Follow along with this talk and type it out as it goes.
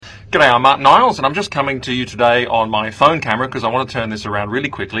G'day, I'm Martin Niles, and I'm just coming to you today on my phone camera because I want to turn this around really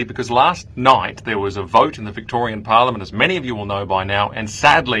quickly, because last night there was a vote in the Victorian Parliament, as many of you will know by now, and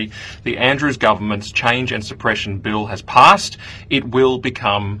sadly the Andrews government's Change and Suppression Bill has passed. It will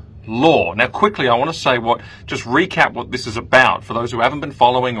become law. Now quickly I want to say just recap what this is about for those who haven't been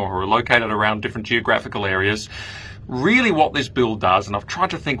following or who are located around different geographical areas. Really what this bill does, and I've tried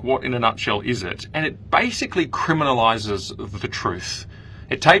to think what in a nutshell is it, and it basically criminalises the truth.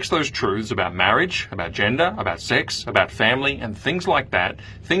 It takes those truths about marriage, about gender, about sex, about family, and things like that,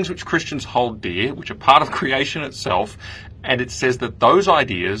 things which Christians hold dear, which are part of creation itself, and it says that those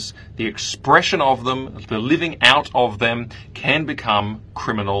ideas, the expression of them, the living out of them, can become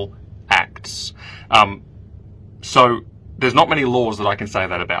criminal acts. So there's not many laws that I can say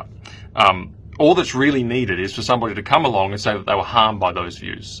that about. All that's really needed is for somebody to come along and say that they were harmed by those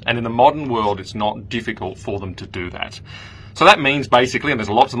views. And in the modern world, it's not difficult for them to do that. So that means basically, and there's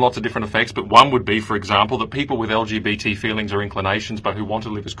lots and lots of different effects, but one would be, for example, that people with LGBT feelings or inclinations but who want to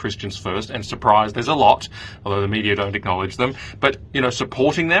live as Christians first, and surprise, there's a lot, although the media don't acknowledge them, but,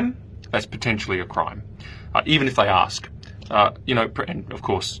 supporting them, that's potentially a crime, even if they ask. And of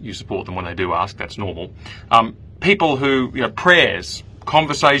course, you support them when they do ask, that's normal. People who, prayers,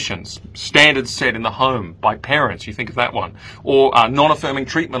 conversations, standards set in the home by parents, you think of that one, or non-affirming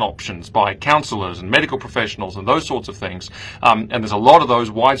treatment options by counsellors and medical professionals and those sorts of things. And there's a lot of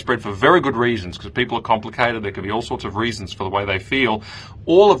those widespread for very good reasons, because people are complicated, there can be all sorts of reasons for the way they feel.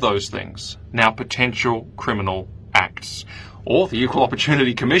 All of those things, now potential criminal acts. Or the Equal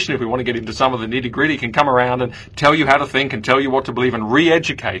Opportunity Commission, if we want to get into some of the nitty-gritty, can come around and tell you how to think and tell you what to believe and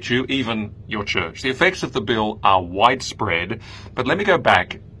re-educate you, even your church. The effects of the bill are widespread, but let me go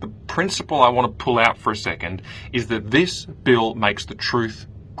back. The principle I want to pull out for a second is that this bill makes the truth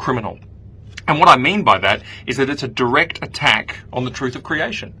criminal. And what I mean by that is that it's a direct attack on the truth of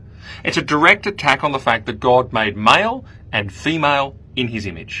creation. It's a direct attack on the fact that God made male and female in his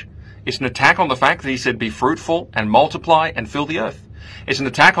image. It's an attack on the fact that he said, be fruitful and multiply and fill the earth. It's an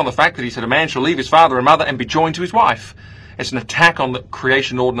attack on the fact that he said, a man shall leave his father and mother and be joined to his wife. It's an attack on the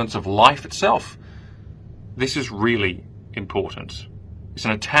creation ordinance of life itself. This is really important. It's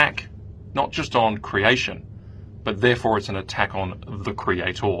an attack not just on creation, but therefore it's an attack on the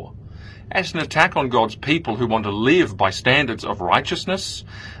Creator. It's an attack on God's people who want to live by standards of righteousness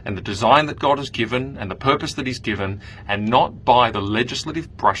and the design that God has given and the purpose that he's given, and not by the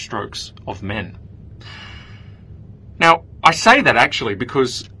legislative brushstrokes of men. Now, I say that actually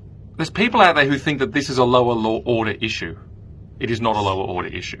because there's people out there who think that this is a lower law order issue. It is not a lower order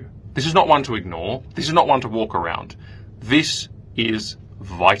issue. This is not one to ignore. This is not one to walk around. This is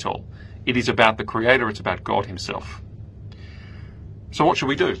vital. It is about the Creator. It's about God himself. So what should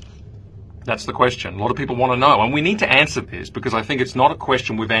we do? That's the question. A lot of people want to know, and we need to answer this because I think it's not a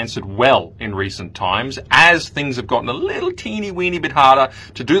question we've answered well in recent times, as things have gotten a little teeny weeny bit harder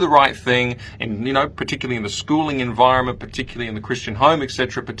to do the right thing, and particularly in the schooling environment, particularly in the Christian home,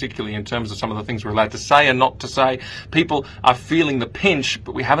 etc., particularly in terms of some of the things we're allowed to say and not to say. People are feeling the pinch,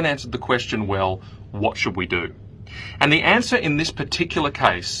 but we haven't answered the question well, what should we do? And the answer in this particular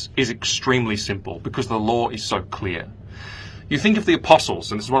case is extremely simple because the law is so clear. You think of the apostles,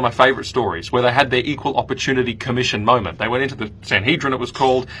 and this is one of my favourite stories, where they had their Equal Opportunity Commission moment. They went into the Sanhedrin, it was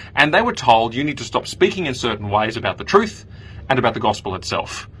called, and they were told, you need to stop speaking in certain ways about the truth and about the gospel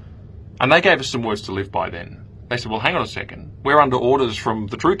itself. And they gave us some words to live by then. They said, well, hang on a second. We're under orders from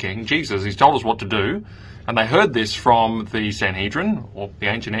the true king, Jesus. He's told us what to do. And they heard this from the Sanhedrin, or the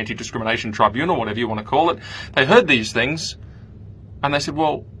ancient anti-discrimination tribunal, whatever you want to call it. They heard these things, and they said,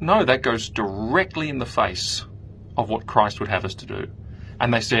 well, no, that goes directly in the face of what Christ would have us to do.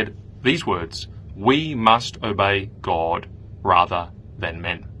 And they said these words, we must obey God rather than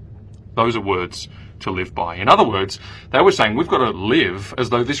men. Those are words to live by. In other words, they were saying we've got to live as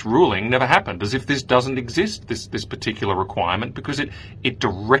though this ruling never happened, as if this doesn't exist, this particular requirement, because it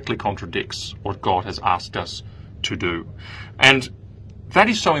directly contradicts what God has asked us to do. And that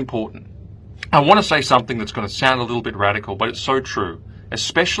is so important. I want to say something that's going to sound a little bit radical, but it's so true.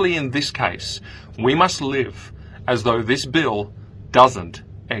 Especially in this case, we must live as though this bill doesn't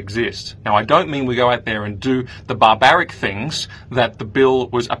exist. Now, I don't mean we go out there and do the barbaric things that the bill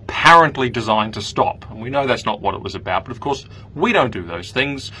was apparently designed to stop. And we know that's not what it was about. But of course, we don't do those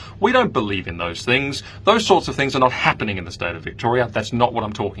things. We don't believe in those things. Those sorts of things are not happening in the state of Victoria. That's not what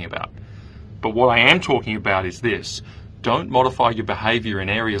I'm talking about. But what I am talking about is this. Don't modify your behaviour in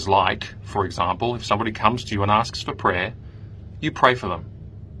areas like, for example, if somebody comes to you and asks for prayer, you pray for them.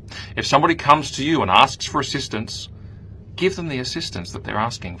 If somebody comes to you and asks for assistance, give them the assistance that they're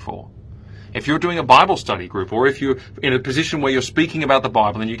asking for. If you're doing a Bible study group, or if you're in a position where you're speaking about the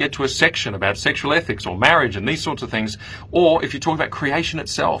Bible and you get to a section about sexual ethics or marriage and these sorts of things, or if you talk about creation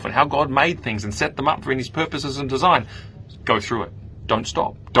itself and how God made things and set them up for His purposes and design, go through it. Don't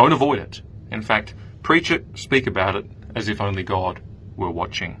stop. Don't avoid it. In fact, preach it, speak about it, as if only God were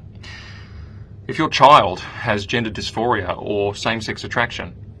watching. If your child has gender dysphoria or same-sex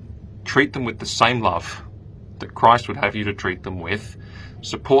attraction, treat them with the same love that Christ would have you to treat them with.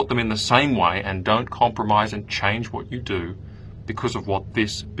 Support them in the same way, and don't compromise and change what you do because of what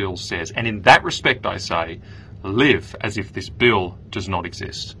this bill says. And in that respect, I say, live as if this bill does not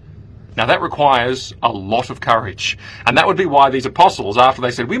exist. Now that requires a lot of courage. And that would be why these apostles, after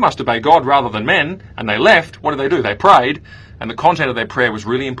they said, we must obey God rather than men, and they left, what did they do? They prayed, and the content of their prayer was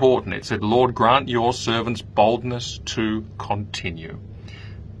really important. It said, Lord, grant your servants boldness to continue.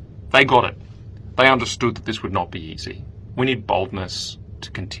 They got it. They understood that this would not be easy. We need boldness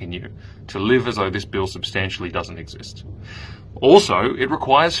to continue, to live as though this bill substantially doesn't exist. Also, it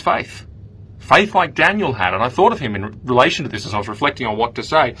requires faith. Faith like Daniel had, and I thought of him in relation to this as I was reflecting on what to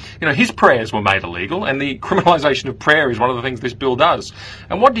say. You know, his prayers were made illegal, and the criminalisation of prayer is one of the things this bill does.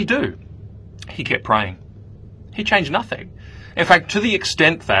 And what did he do? He kept praying. He changed nothing. In fact, to the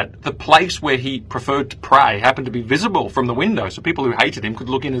extent that the place where he preferred to pray happened to be visible from the window, so people who hated him could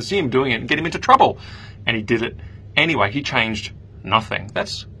look in and see him doing it and get him into trouble. And he did it anyway. He changed nothing.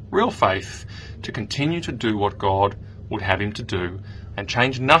 That's real faith, to continue to do what God would have him to do and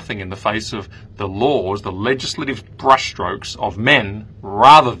change nothing in the face of the laws, the legislative brushstrokes of men,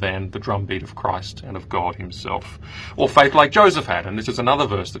 rather than the drumbeat of Christ and of God himself. Or faith like Joseph had, and this is another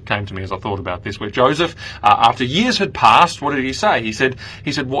verse that came to me as I thought about this, where Joseph, after years had passed, what did he say? He said,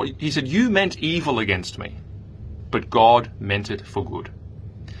 you meant evil against me, but God meant it for good.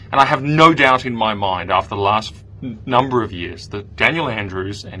 And I have no doubt in my mind, after the last number of years, that Daniel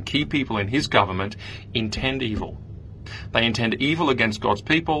Andrews and key people in his government intend evil. They intend evil against God's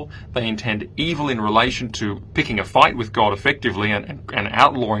people. They intend evil in relation to picking a fight with God effectively and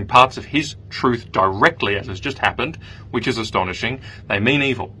outlawing parts of his truth directly, as has just happened, which is astonishing. They mean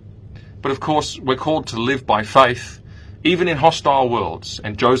evil. But of course, we're called to live by faith, even in hostile worlds.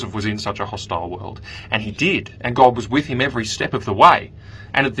 And Joseph was in such a hostile world. And he did. And God was with him every step of the way.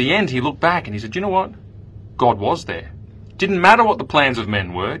 And at the end, he looked back and he said, you know what? God was there. Didn't matter what the plans of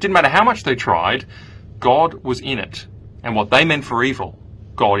men were. Didn't matter how much they tried. God was in it. And what they meant for evil,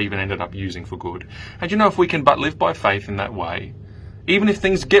 God even ended up using for good. And you know, if we can but live by faith in that way, even if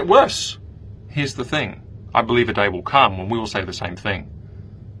things get worse, here's the thing. I believe a day will come when we will say the same thing.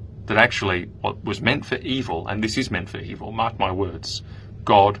 That actually what was meant for evil, and this is meant for evil, mark my words,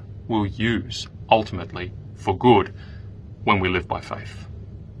 God will use ultimately for good when we live by faith.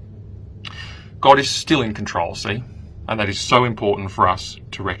 God is still in control, see? And that is so important for us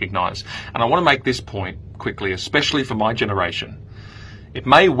to recognise. And I want to make this point quickly, especially for my generation. It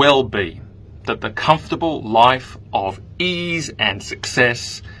may well be that the comfortable life of ease and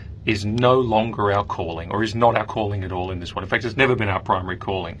success is no longer our calling, or is not our calling at all in this one. In fact, it's never been our primary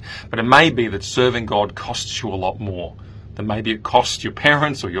calling. But it may be that serving God costs you a lot more than maybe it cost your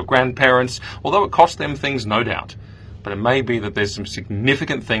parents or your grandparents, although it cost them things, no doubt. But it may be that there's some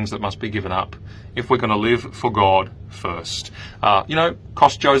significant things that must be given up if we're going to live for God first.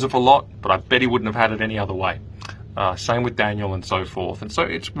 Cost Joseph a lot, but I bet he wouldn't have had it any other way. Same with Daniel and so forth. And so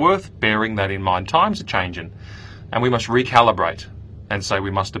it's worth bearing that in mind. Times are changing, and we must recalibrate and say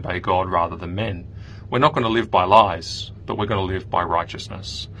we must obey God rather than men. We're not going to live by lies, but we're going to live by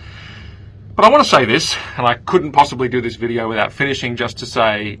righteousness. But I want to say this, and I couldn't possibly do this video without finishing just to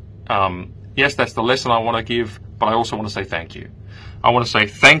say, yes, that's the lesson I want to give, but I also want to say thank you. I want to say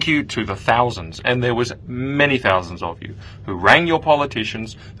thank you to the thousands, and there was many thousands of you, who rang your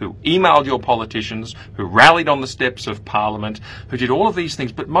politicians, who emailed your politicians, who rallied on the steps of Parliament, who did all of these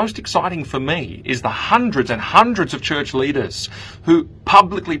things. But most exciting for me is the hundreds and hundreds of church leaders who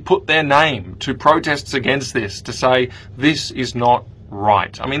publicly put their name to protests against this, to say this is not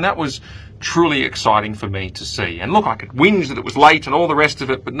right. I mean, that was truly exciting for me to see. And look, I could whinge that it was late and all the rest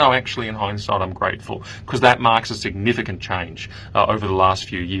of it, but no, actually in hindsight I'm grateful, because that marks a significant change over the last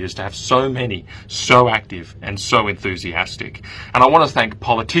few years to have so many so active and so enthusiastic. And I want to thank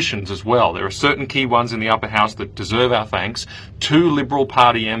politicians as well. There are certain key ones in the upper house that deserve our thanks. 2 Liberal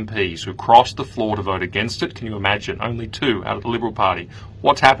Party MPs who crossed the floor to vote against it. Can you imagine? Only 2 out of the Liberal Party.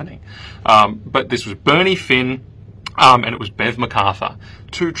 What's happening? But this was Bernie Finn, and it was Bev MacArthur.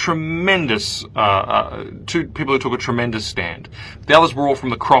 2 tremendous, 2 people who took a tremendous stand. The others were all from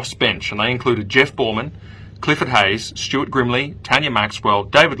the crossbench, and they included Jeff Borman, Clifford Hayes, Stuart Grimley, Tanya Maxwell,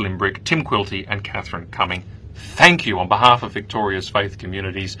 David Limbrick, Tim Quilty, and Catherine Cumming. thank you on behalf of Victoria's faith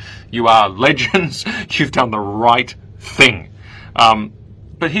communities. You are legends. You've done the right thing.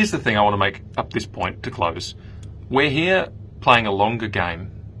 But here's the thing I want to make up this point to close. We're here playing a longer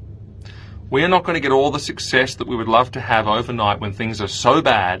game. We're not going to get all the success that we would love to have overnight when things are so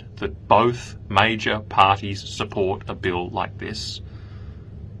bad that both major parties support a bill like this.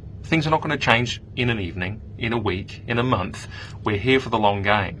 Things are not going to change in an evening, in a week, in a month. We're here for the long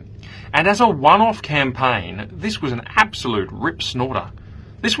game. And as a one-off campaign, this was an absolute rip snorter.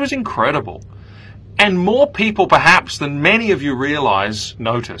 This was incredible. And more people perhaps than many of you realise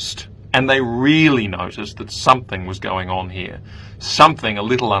noticed. And they really noticed that something was going on here. Something a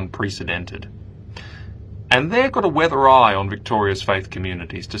little unprecedented. And they've got a weather eye on Victoria's faith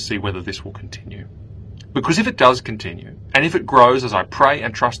communities to see whether this will continue. Because if it does continue, and if it grows as I pray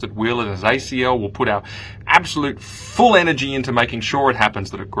and trust it will, and as ACL will put our absolute full energy into making sure it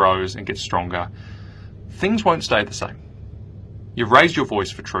happens, that it grows and gets stronger, things won't stay the same. You've raised your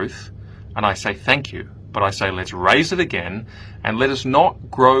voice for truth, and I say thank you, but I say let's raise it again, and let us not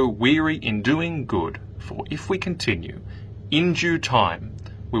grow weary in doing good, for if we continue, in due time,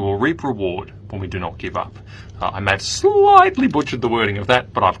 we will reap reward when we do not give up. I may have slightly butchered the wording of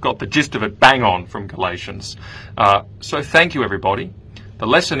that, but I've got the gist of it bang on from Galatians. So thank you, everybody. The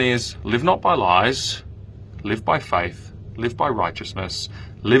lesson is, live not by lies, live by faith, live by righteousness,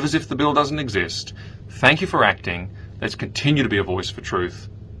 live as if the bill doesn't exist. Thank you for acting. Let's continue to be a voice for truth,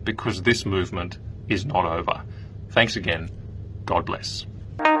 because this movement is not over. Thanks again. God bless.